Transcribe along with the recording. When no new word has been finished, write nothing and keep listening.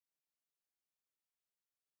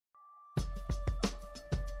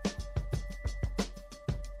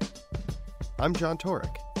I'm John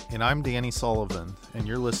Torek. And I'm Danny Sullivan, and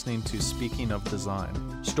you're listening to Speaking of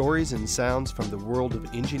Design. Stories and sounds from the world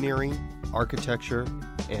of engineering, architecture,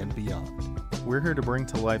 and beyond. We're here to bring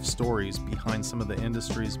to life stories behind some of the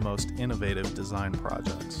industry's most innovative design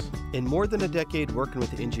projects. In more than a decade working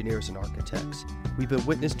with engineers and architects, we've been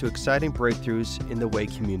witness to exciting breakthroughs in the way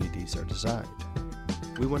communities are designed.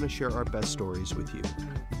 We want to share our best stories with you.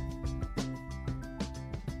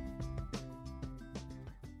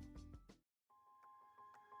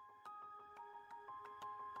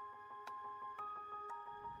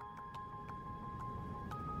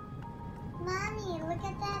 Mommy, look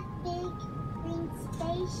at that big green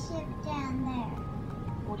spaceship down there.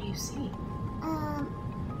 What do you see? I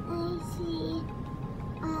see,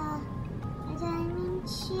 a diamond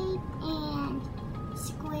shape and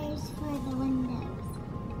squares for the windows.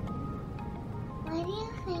 Why do you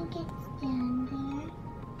think it's down there?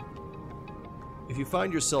 If you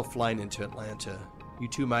find yourself flying into Atlanta, you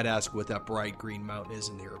too might ask what that bright green mountain is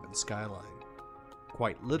in the urban skyline.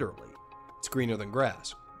 Quite literally, it's greener than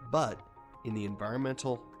grass, but in the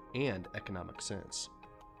environmental and economic sense.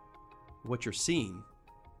 What you're seeing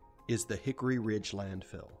is the Hickory Ridge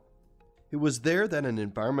landfill. It was there that an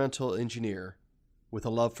environmental engineer with a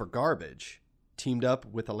love for garbage teamed up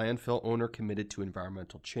with a landfill owner committed to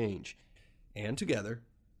environmental change, and together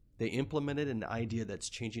they implemented an idea that's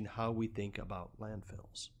changing how we think about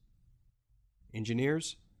landfills.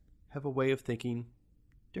 Engineers have a way of thinking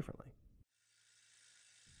differently.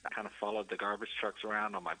 I kind of followed the garbage trucks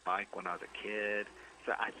around on my bike when I was a kid.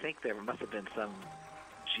 So I think there must have been some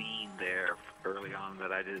gene there early on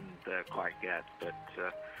that I didn't quite get. But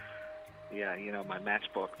yeah, you know, my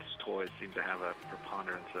Matchbox toys seem to have a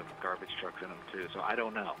preponderance of garbage trucks in them too. So I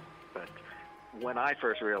don't know. But when I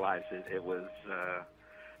first realized it, it was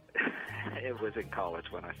it was in college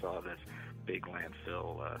when I saw this big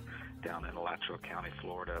landfill down in Alachua County,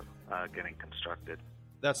 Florida, getting constructed.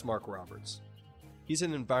 That's Mark Roberts. He's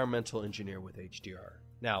an environmental engineer with HDR.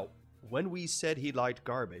 Now, when we said he liked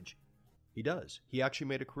garbage, he does. He actually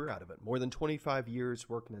made a career out of it. More than 25 years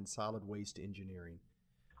working in solid waste engineering.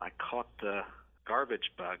 I caught the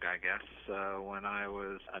garbage bug, I guess, when I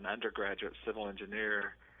was an undergraduate civil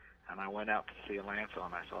engineer, and I went out to see a landfill,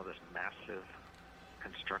 and I saw this massive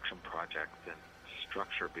construction project and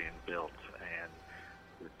structure being built, and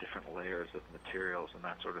with different layers of materials and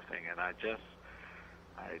that sort of thing. And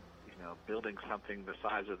building something the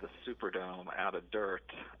size of the Superdome out of dirt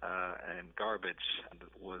and garbage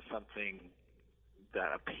was something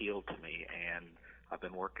that appealed to me, and I've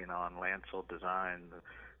been working on landfill design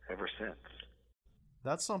ever since.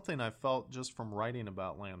 That's something I felt just from writing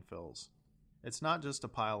about landfills. It's not just a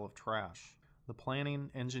pile of trash. The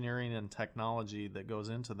planning, engineering, and technology that goes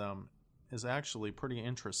into them is actually pretty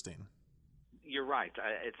interesting. You're right.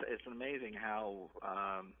 It's amazing how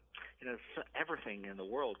everything in the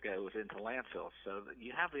world goes into landfills. So that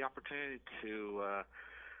you have the opportunity to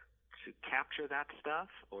capture that stuff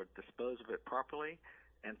or dispose of it properly.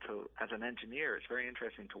 And as an engineer, it's very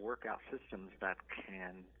interesting to work out systems that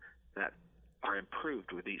are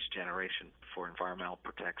improved with each generation for environmental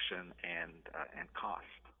protection and cost.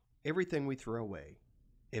 Everything we throw away,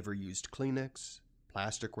 ever used Kleenex,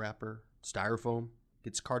 plastic wrapper, styrofoam,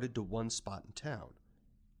 gets carted to one spot in town.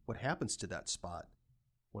 What happens to that spot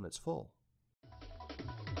when it's full?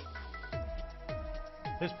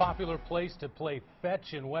 This popular place to play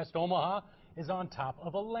fetch in West Omaha is on top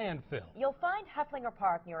of a landfill. You'll find Hefflinger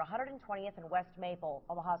Park near 120th and West Maple.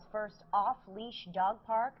 Omaha's first off-leash dog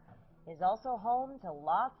park is also home to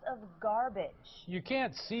lots of garbage. You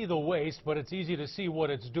can't see the waste, but it's easy to see what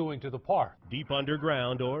it's doing to the park. Deep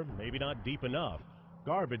underground, or maybe not deep enough,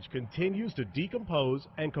 garbage continues to decompose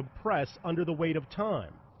and compress under the weight of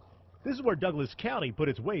time. This is where Douglas County put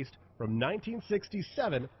its waste from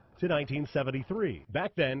 1967 to 1973.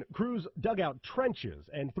 Back then, crews dug out trenches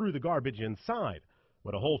and threw the garbage inside.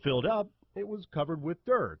 When a hole filled up, it was covered with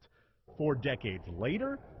dirt. 4 decades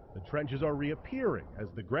later, the trenches are reappearing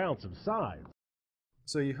as the ground subsides.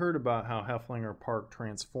 So you heard about how Hefflinger Park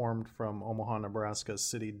transformed from Omaha, Nebraska's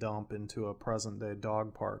city dump into a present-day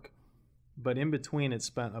dog park. But in between, it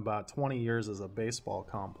spent about 20 years as a baseball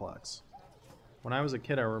complex. When I was a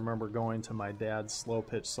kid, I remember going to my dad's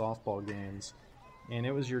slow-pitch softball games, and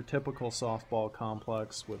it was your typical softball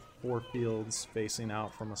complex with 4 fields facing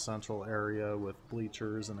out from a central area with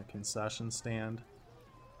bleachers and a concession stand.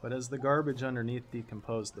 But as the garbage underneath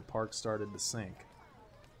decomposed, the park started to sink,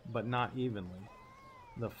 but not evenly.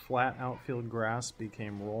 The flat outfield grass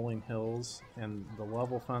became rolling hills, and the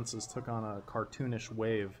level fences took on a cartoonish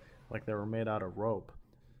wave like they were made out of rope.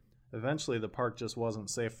 Eventually, the park just wasn't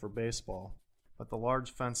safe for baseball. but the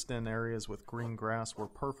large fenced-in areas with green grass were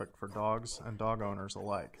perfect for dogs and dog owners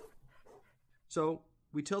alike. So,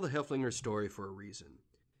 we tell the Heflinger story for a reason.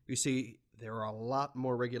 You see, there are a lot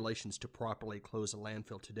more regulations to properly close a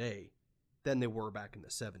landfill today than there were back in the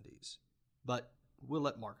 70s. But we'll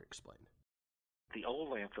let Mark explain. The old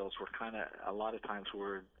landfills were a lot of times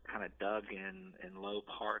were kind of dug in low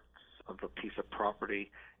parts of a piece of property.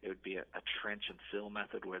 It would be a trench and fill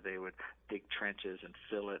method where they would dig trenches and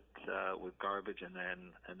fill it with garbage and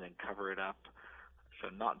then cover it up. So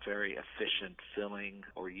not very efficient filling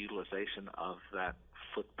or utilization of that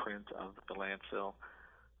footprint of the landfill.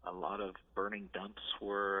 A lot of burning dumps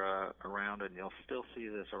were around, and you'll still see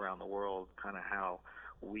this around the world, kind of how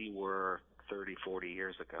we were 30, 40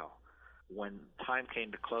 years ago. When time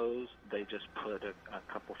came to close, they just put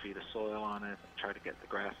a couple feet of soil on it, tried to get the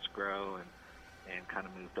grass to grow, and kind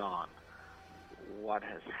of moved on. What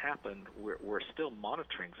has happened, we're still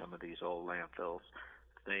monitoring some of these old landfills.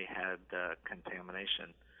 They had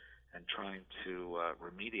contamination, and trying to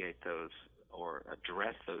remediate those or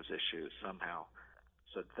address those issues somehow.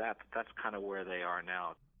 So that's kind of where they are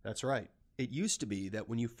now. That's right. It used to be that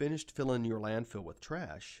when you finished filling your landfill with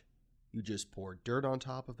trash, you just poured dirt on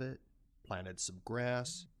top of it, planted some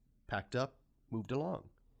grass, packed up, moved along.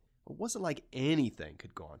 It wasn't like anything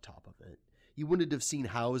could go on top of it. You wouldn't have seen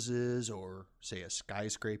houses or, say, a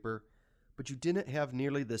skyscraper, but you didn't have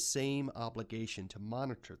nearly the same obligation to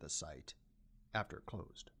monitor the site after it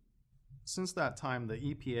closed. Since that time, the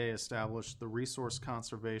EPA established the Resource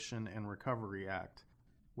Conservation and Recovery Act,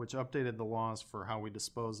 which updated the laws for how we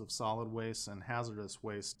dispose of solid waste and hazardous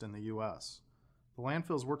waste in the U.S. The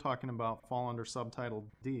landfills we're talking about fall under Subtitle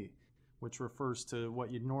D, which refers to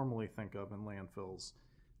what you'd normally think of in landfills: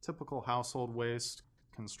 typical household waste,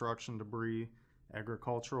 construction debris,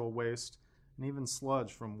 agricultural waste, and even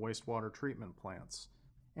sludge from wastewater treatment plants.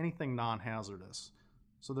 Anything non-hazardous.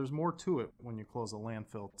 So there's more to it when you close a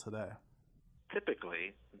landfill today.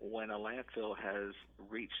 Typically, when a landfill has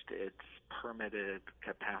reached its permitted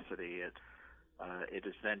capacity, it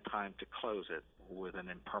is then time to close it with an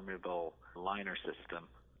impermeable liner system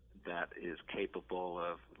that is capable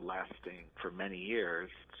of lasting for many years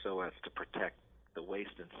so as to protect the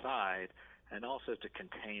waste inside and also to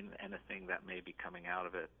contain anything that may be coming out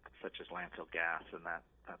of it, such as landfill gas and that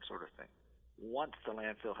sort of thing. Once the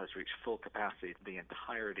landfill has reached full capacity, the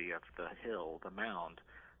entirety of the hill, the mound,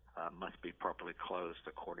 must be properly closed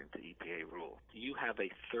according to EPA rules. You have a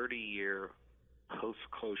 30-year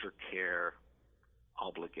post-closure care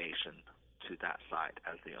obligation to that site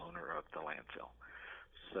as the owner of the landfill.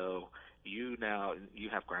 So you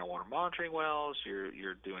have groundwater monitoring wells,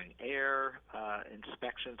 you're doing air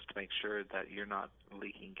inspections to make sure that you're not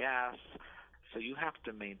leaking gas. So you have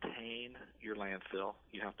to maintain your landfill.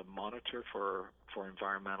 You have to monitor for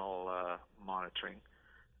environmental monitoring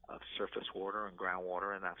of surface water and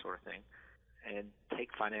groundwater and that sort of thing, and take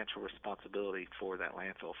financial responsibility for that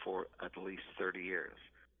landfill for at least 30 years.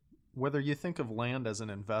 Whether you think of land as an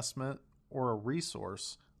investment or a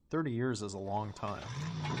resource, 30 years is a long time.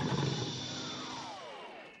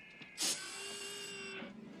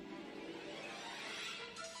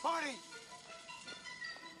 Marty!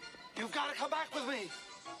 You've got to come back with me!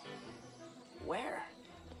 Where?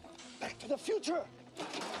 Back to the future!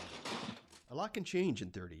 A lot can change in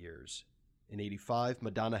 30 years. In '85,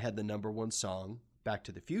 Madonna had the #1 song. Back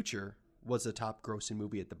to the Future was the top grossing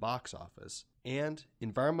movie at the box office. And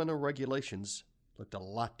environmental regulations looked a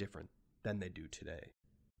lot different than they do today.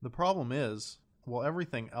 The problem is, while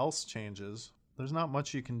everything else changes, there's not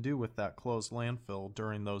much you can do with that closed landfill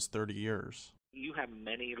during those 30 years. You have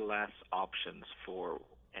many less options for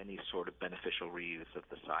any sort of beneficial reuse of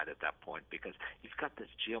the site at that point, because you've got this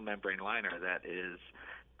geomembrane liner that is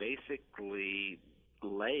basically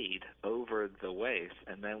laid over the waste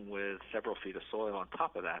and then with several feet of soil on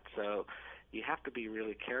top of that. So you have to be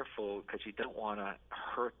really careful because you don't want to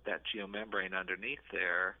hurt that geomembrane underneath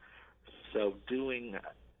there. So doing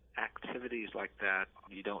activities like that,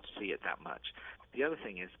 you don't see it that much. The other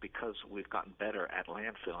thing is, because we've gotten better at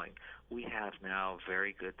landfilling, we have now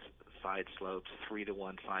very good side slopes,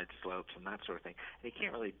 3-to-1 side slopes and that sort of thing. And you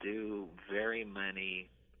can't really do very many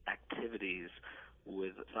activities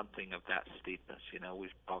with something of that steepness. You know,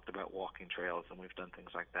 we've talked about walking trails and we've done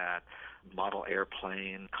things like that. Model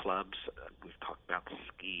airplane clubs, we've talked about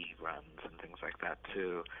ski runs and things like that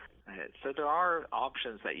too. So there are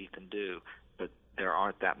options that you can do, but there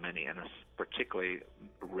aren't that many, and it's particularly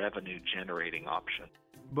revenue-generating option.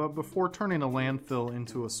 But before turning a landfill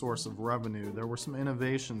into a source of revenue, there were some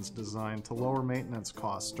innovations designed to lower maintenance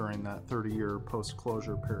costs during that 30-year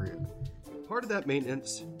post-closure period. Part of that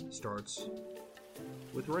maintenance starts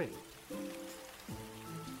with rain.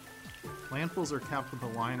 Landfills are capped with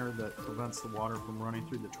a liner that prevents the water from running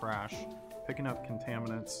through the trash, picking up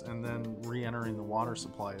contaminants, and then re-entering the water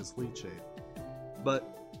supply as leachate.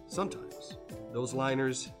 But sometimes those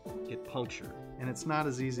liners get punctured. And it's not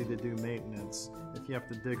as easy to do maintenance if you have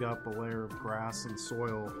to dig up a layer of grass and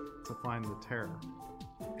soil to find the tear.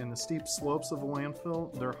 In the steep slopes of a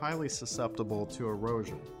landfill, they're highly susceptible to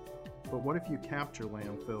erosion. But what if you capped your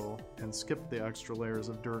landfill and skipped the extra layers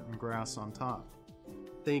of dirt and grass on top?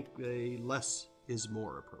 Think a less is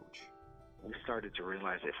more approach. We started to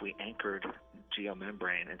realize if we anchored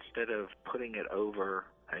geomembrane, instead of putting it over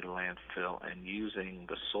a landfill and using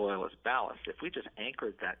the soil as ballast, if we just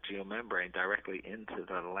anchored that geomembrane directly into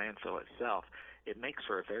the landfill itself, it makes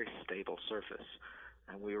for a very stable surface.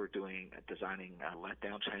 And we were designing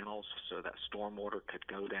letdown channels so that stormwater could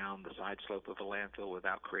go down the side slope of a landfill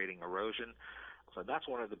without creating erosion. So that's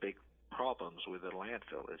one of the big problems with a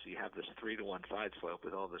landfill is you have this 3-to-1 side slope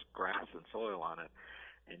with all this grass and soil on it,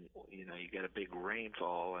 and you get a big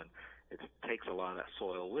rainfall and it takes a lot of that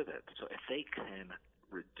soil with it. So if they can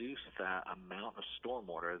reduce that amount of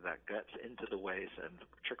stormwater that gets into the waste and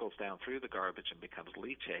trickles down through the garbage and becomes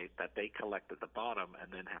leachate that they collect at the bottom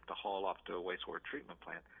and then have to haul off to a wastewater treatment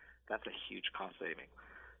plant, that's a huge cost saving.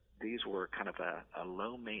 These were kind of a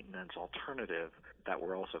low maintenance alternative that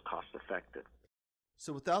were also cost effective.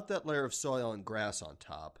 So without that layer of soil and grass on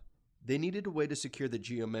top, they needed a way to secure the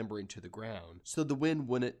geomembrane to the ground so the wind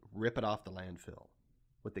wouldn't rip it off the landfill.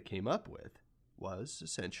 What they came up with was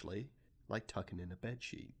essentially like tucking in a bed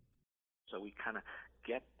sheet. So we kind of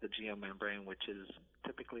get the geomembrane, which is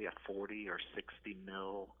typically a 40 or 60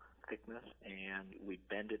 mil thickness, and we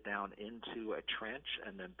bend it down into a trench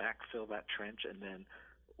and then backfill that trench and then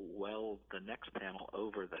weld the next panel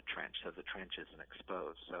over the trench so the trench isn't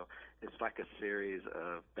exposed. So it's like a series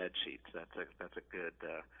of bed sheets. That's a good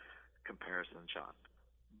comparison, John.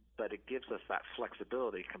 But it gives us that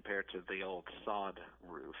flexibility compared to the old sod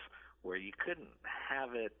roof where you couldn't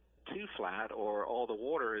have it too flat or all the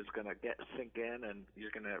water is going to sink in and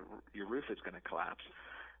your roof is going to collapse.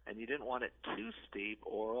 And you didn't want it too steep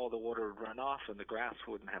or all the water would run off and the grass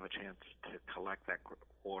wouldn't have a chance to collect that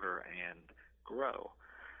water and grow.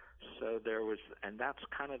 So and that's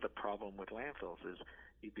kind of the problem with landfills is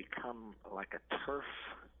you become like a turf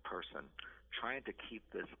person trying to keep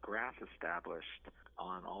this grass established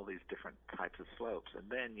on all these different types of slopes. And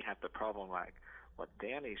then you have the problem like what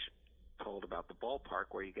Danny told about the ballpark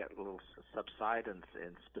where you get little subsidence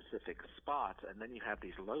in specific spots, and then you have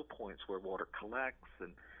these low points where water collects,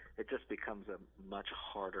 and it just becomes a much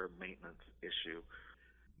harder maintenance issue.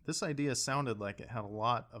 This idea sounded like it had a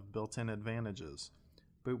lot of built-in advantages,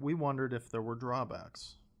 but we wondered if there were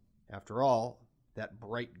drawbacks. After all, that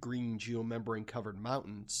bright green geomembrane-covered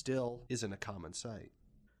mountain still isn't a common sight.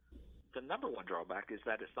 The number one drawback is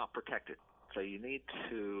that it's not protected, so you need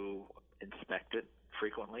to inspect it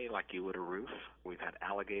frequently like you would a roof. We've had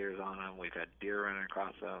alligators on them, we've had deer running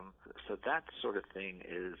across them, so that sort of thing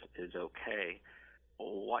is okay.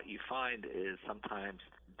 What you find is sometimes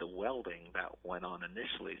the welding that went on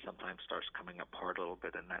initially sometimes starts coming apart a little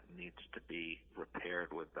bit, and that needs to be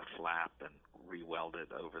repaired with the flap and re-welded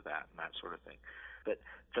over that and that sort of thing. But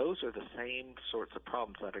those are the same sorts of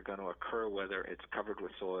problems that are going to occur whether it's covered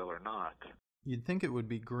with soil or not. You'd think it would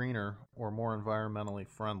be greener or more environmentally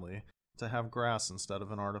friendly to have grass instead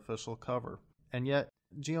of an artificial cover. And yet,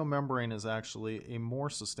 geomembrane is actually a more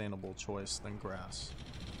sustainable choice than grass.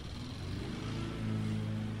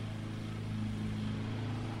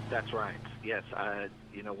 That's right. Yes.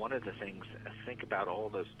 One of the things, think about all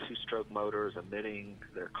those two-stroke motors emitting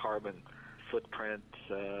their carbon footprint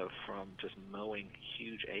from just mowing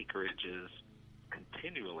huge acreages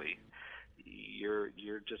continually.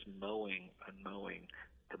 You're just mowing and mowing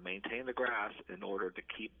to maintain the grass in order to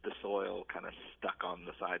keep the soil kind of stuck on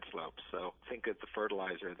the side slopes. So think of the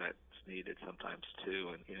fertilizer that's needed sometimes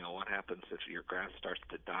too, and what happens if your grass starts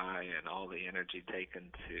to die and all the energy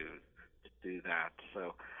taken to do that.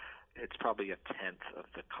 So it's probably a tenth of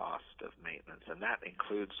the cost of maintenance, and that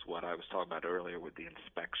includes what I was talking about earlier with the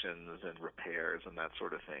inspections and repairs and that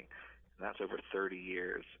sort of thing. And that's over 30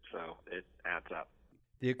 years, so it adds up.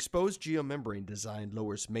 The exposed geomembrane design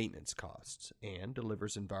lowers maintenance costs and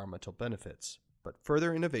delivers environmental benefits, but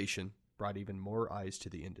further innovation brought even more eyes to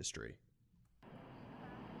the industry.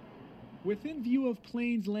 Within view of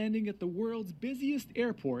planes landing at the world's busiest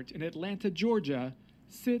airport in Atlanta, Georgia,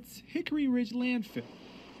 sits Hickory Ridge Landfill.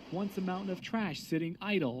 Once a mountain of trash sitting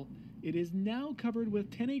idle, it is now covered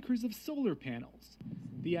with 10 acres of solar panels.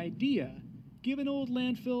 The idea, give an old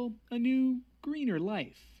landfill a new, greener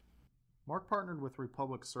life. Mark partnered with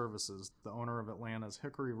Republic Services, the owner of Atlanta's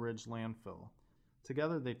Hickory Ridge Landfill,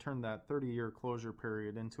 Together, they turned that 30-year closure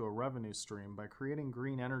period into a revenue stream by creating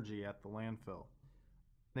green energy at the landfill.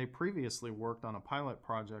 They previously worked on a pilot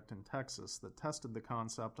project in Texas that tested the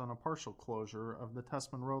concept on a partial closure of the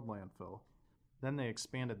Tessman Road landfill. Then they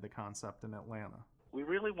expanded the concept in Atlanta. We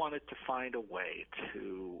really wanted to find a way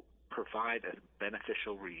to provide a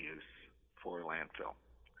beneficial reuse for a landfill.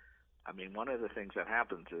 I mean, one of the things that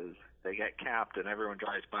happens is they get capped and everyone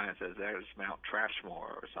drives by and says, there's Mount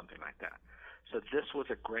Trashmore or something like that. So this was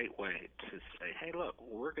a great way to say, hey, look,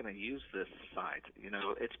 we're going to use this site. You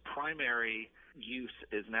know, its primary use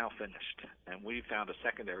is now finished, and we found a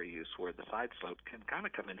secondary use where the side slope can kind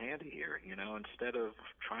of come in handy here. You know, instead of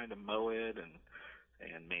trying to mow it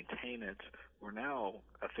and maintain it, we're now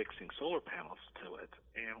affixing solar panels to it,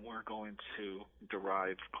 and we're going to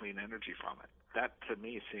derive clean energy from it. That, to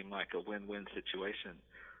me, seemed like a win-win situation.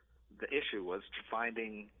 The issue was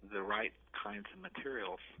finding the right kinds of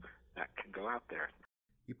materials that can go out there.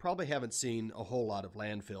 You probably haven't seen a whole lot of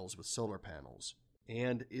landfills with solar panels,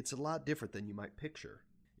 and it's a lot different than you might picture.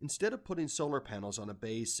 Instead of putting solar panels on a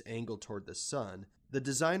base angled toward the sun, the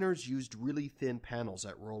designers used really thin panels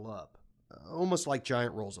that roll up, almost like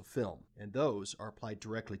giant rolls of film, and those are applied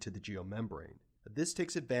directly to the geomembrane. This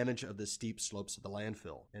takes advantage of the steep slopes of the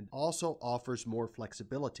landfill and also offers more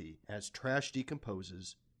flexibility as trash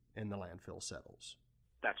decomposes and the landfill settles.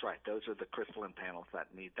 That's right. Those are the crystalline panels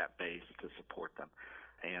that need that base to support them.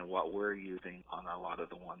 And what we're using on a lot of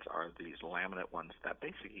the ones are these laminate ones that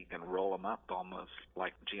basically you can roll them up almost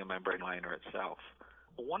like geomembrane liner itself.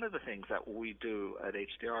 One of the things that we do at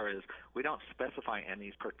HDR is we don't specify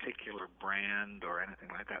any particular brand or anything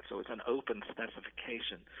like that. So it's an open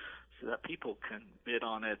specification so that people can bid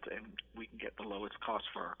on it and we can get the lowest cost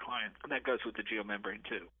for our clients. And that goes with the geomembrane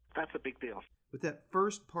too. That's a big deal. With that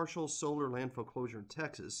first partial solar landfill closure in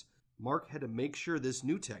Texas, Mark had to make sure this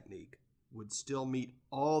new technique would still meet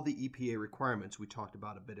all the EPA requirements we talked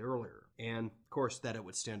about a bit earlier, and of course that it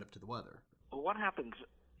would stand up to the weather. Well, what happens,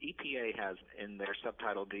 EPA has in their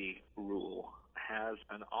Subtitle D rule, has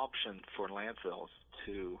an option for landfills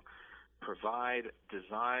to provide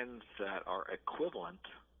designs that are equivalent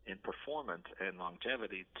in performance and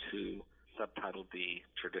longevity to Subtitle D,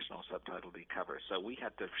 traditional Subtitle D covers. So we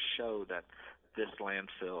had to show that this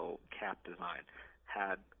landfill cap design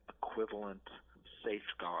had equivalent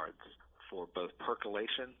safeguards for both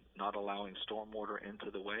percolation, not allowing stormwater into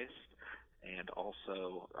the waste, and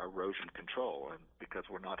also erosion control. And because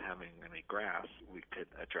we're not having any grass, we could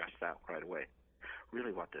address that right away.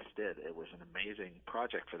 Really what this did, it was an amazing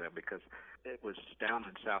project for them because it was down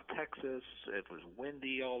in South Texas, it was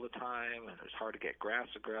windy all the time, and it was hard to get grass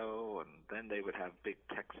to grow, and then they would have big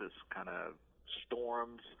Texas kind of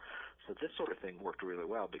storms. So this sort of thing worked really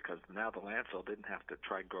well because now the landfill didn't have to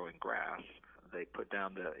try growing grass. They put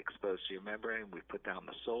down the exposed geomembrane, we put down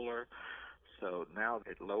the solar, so now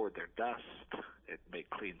it lowered their dust, it made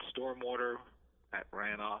clean stormwater that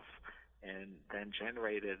ran off, and then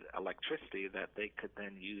generated electricity that they could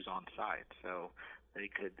then use on site. So they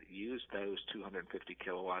could use those 250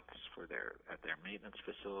 kilowatts for at their maintenance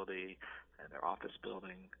facility and their office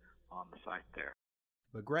building on the site there.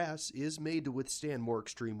 But grass is made to withstand more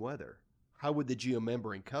extreme weather. How would the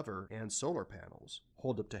geomembrane cover and solar panels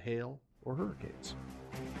hold up to hail or hurricanes?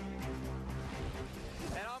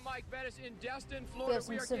 And I'm Mike Bettis in Destin, We Florida. have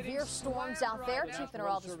some severe storms out there. Chief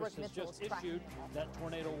Meteorologist Rick Mitchell is tracking. That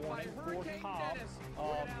tornado warning for Cobb.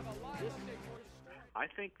 I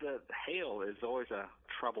think that hail is always a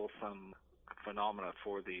troublesome phenomena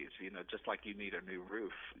for these. You know, just like you need a new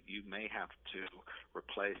roof, you may have to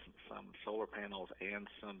replace some solar panels and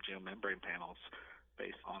some geomembrane panels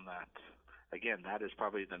based on that. Again, that is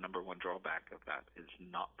probably the number one drawback of that, is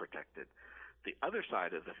not protected. The other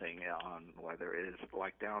side of the thing on weather is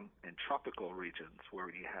like down in tropical regions where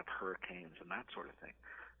you have hurricanes and that sort of thing.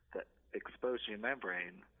 The exposed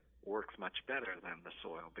geomembrane works much better than the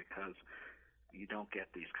soil because you don't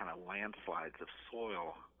get these kind of landslides of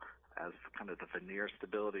soil as kind of the veneer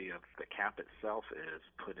stability of the cap itself is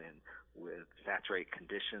put in with saturated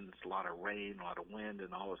conditions, a lot of rain, a lot of wind,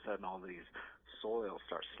 and all of a sudden all these soils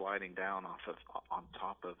start sliding down on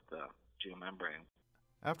top of the geomembrane.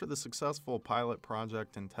 After the successful pilot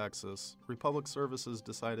project in Texas, Republic Services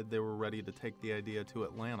decided they were ready to take the idea to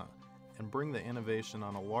Atlanta and bring the innovation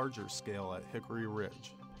on a larger scale at Hickory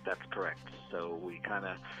Ridge. That's correct. So we kind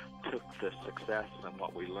of took the success and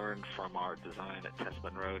what we learned from our design at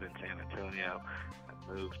Tessman Road in San Antonio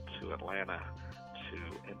and moved to Atlanta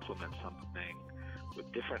to implement something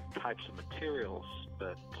with different types of materials,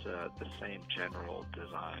 but the same general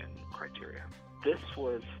design criteria. This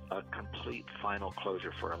was a complete final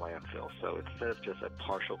closure for a landfill. So instead of just a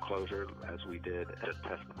partial closure, as we did at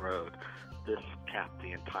Testman Road, this capped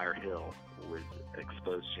the entire hill with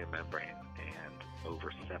exposed geomembrane and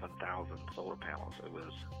over 7,000 solar panels. It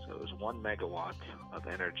was 1 megawatt of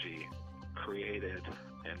energy created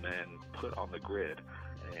and then put on the grid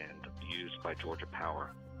and used by Georgia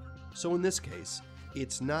Power. So in this case,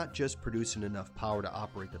 it's not just producing enough power to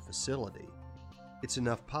operate the facility, it's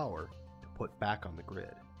enough power to put back on the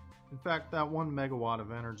grid. In fact, that 1 megawatt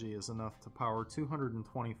of energy is enough to power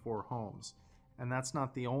 224 homes, and that's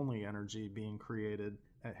not the only energy being created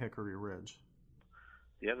at Hickory Ridge.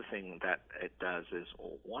 The other thing that it does is,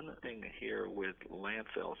 one thing here with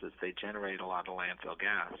landfills is they generate a lot of landfill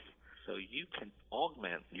gas. So you can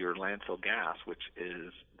augment your landfill gas, which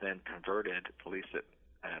is then converted, at least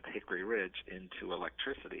at Hickory Ridge, into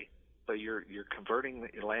electricity. So you're converting the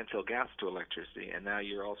landfill gas to electricity, and now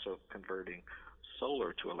you're also converting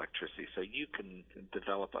solar to electricity. So you can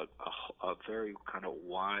develop a very kind of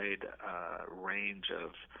wide range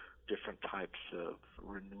of different types of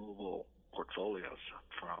renewable portfolios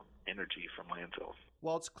from energy from landfills.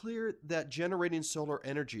 While it's clear that generating solar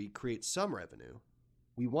energy creates some revenue,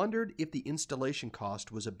 we wondered if the installation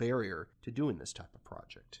cost was a barrier to doing this type of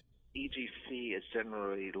project. EGC is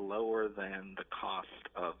generally lower than the cost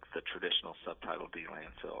of the traditional Subtitle D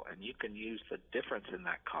landfill, and you can use the difference in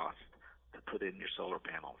that cost to put in your solar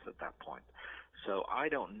panels at that point. So I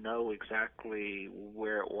don't know exactly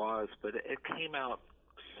where it was, but it came out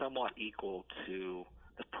somewhat equal to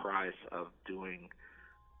the price of doing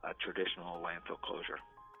a traditional landfill closure.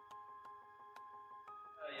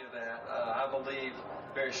 That I believe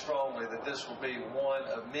very strongly that this will be one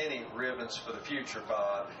of many ribbons for the future,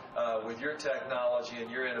 Bob, with your technology and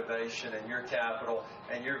your innovation and your capital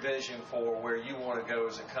and your vision for where you want to go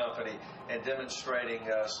as a company and demonstrating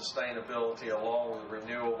sustainability along with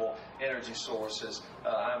renewable energy sources.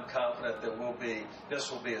 I'm confident that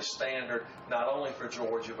this will be a standard not only for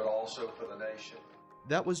Georgia but also for the nation.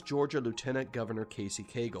 That was Georgia Lieutenant Governor Casey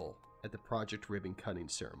Cagle at the project ribbon cutting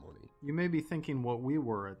ceremony. You may be thinking what we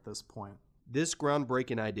were at this point. This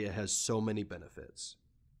groundbreaking idea has so many benefits.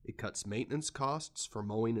 It cuts maintenance costs for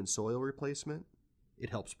mowing and soil replacement, it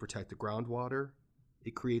helps protect the groundwater,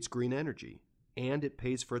 it creates green energy, and it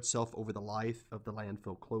pays for itself over the life of the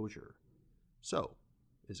landfill closure. So,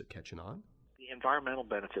 is it catching on? The environmental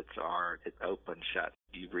benefits are open shut.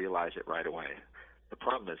 You realize it right away. The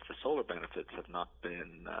problem is the solar benefits have not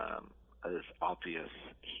been as obvious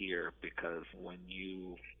here, because when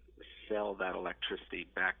you sell that electricity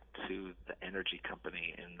back to the energy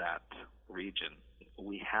company in that region,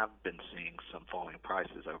 we have been seeing some falling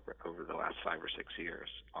prices over the last 5 or 6 years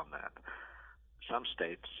on that. Some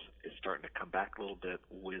states is starting to come back a little bit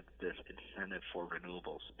with this incentive for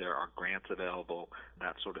renewables. There are grants available,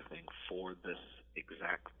 that sort of thing, for this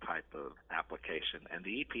exact type of application. And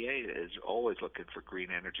the EPA is always looking for green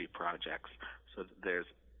energy projects. So there's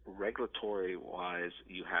regulatory-wise,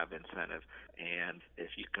 you have incentive, and if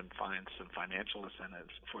you can find some financial incentives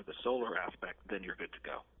for the solar aspect, then you're good to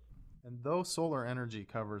go. And though solar energy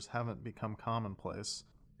covers haven't become commonplace,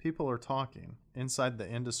 people are talking inside the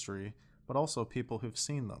industry, but also people who've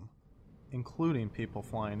seen them, including people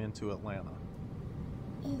flying into Atlanta.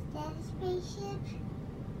 Is that a spaceship?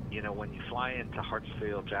 You know, when you fly into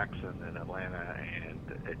Hartsfield-Jackson in Atlanta, and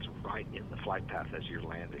it's right in the flight path as you're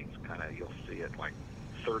landing, you'll see it like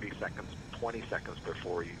 30 seconds, 20 seconds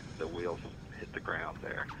before the wheels hit the ground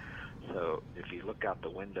there. So if you look out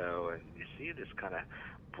the window and you see this kind of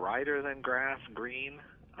brighter than grass green,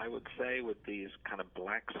 I would say, with these kind of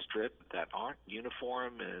black strips that aren't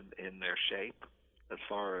uniform in their shape as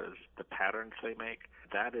far as the patterns they make,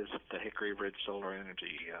 that is the Hickory Ridge Solar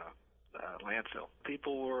Energy landfill.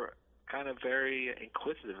 People were kind of very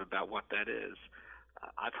inquisitive about what that is.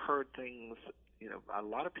 I've heard things. A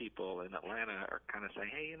lot of people in Atlanta are kind of saying,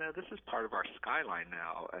 hey, this is part of our skyline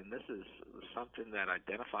now, and this is something that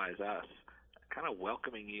identifies us, kind of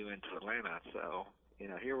welcoming you into Atlanta. So,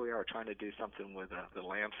 here we are trying to do something with the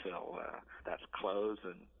landfill that's closed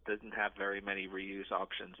and doesn't have very many reuse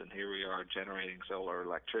options, and here we are generating solar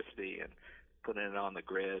electricity and putting it on the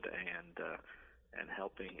grid and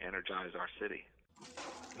helping energize our city.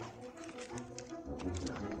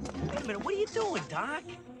 Wait a minute, what are you doing, Doc?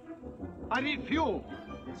 I need fuel.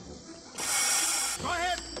 Go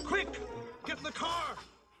ahead, quick, get in the car.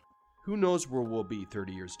 Who knows where we'll be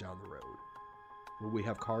 30 years down the road? Will we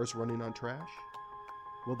have cars running on trash?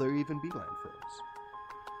 Will there even be landfills?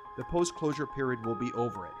 The post-closure period will be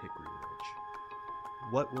over at Hickory Ridge.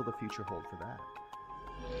 What will the future hold for that?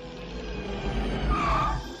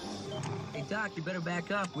 Hey, Doc, you better back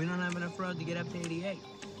up. We don't have enough road to get up to 88.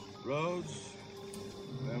 Roads?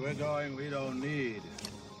 Where we're going, we don't need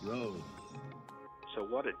roads. So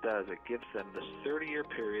what it does, it gives them this 30-year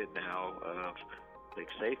period now of they've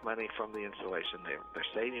saved money from the installation, they're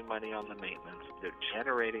saving money on the maintenance, they're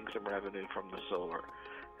generating some revenue from the solar.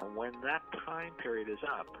 And when that time period is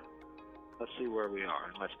up, let's see where we are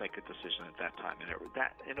and let's make a decision at that time. And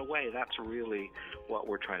in a way, that's really what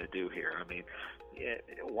we're trying to do here. I mean,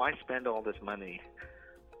 why spend all this money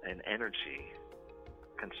and energy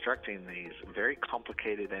constructing these very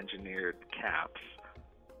complicated engineered caps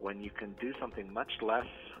when you can do something much less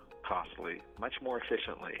costly, much more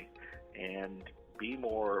efficiently, and be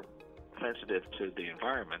more sensitive to the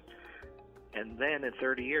environment? And then in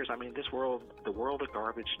 30 years, I mean, the world of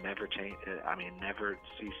garbage never never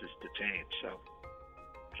ceases to change.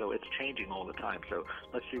 So it's changing all the time. So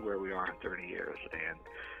let's see where we are in 30 years and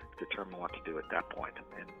determine what to do at that point.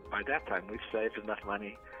 And by that time, we've saved enough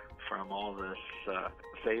money from all this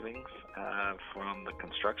savings, from the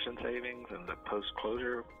construction savings and the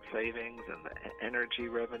post-closure savings and the energy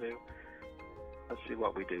revenue. Let's see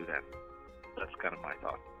what we do then. That's kind of my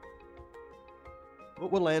thought.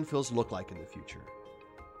 What will landfills look like in the future?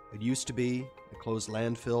 It used to be a closed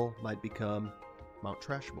landfill might become Mount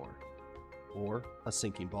Trashmore or a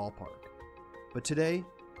sinking ballpark. But today,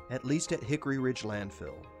 at least at Hickory Ridge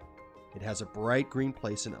Landfill, it has a bright green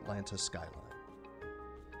place in Atlanta's skyline.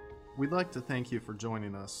 We'd like to thank you for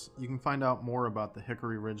joining us. You can find out more about the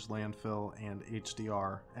Hickory Ridge Landfill and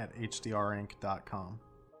HDR at hdrinc.com.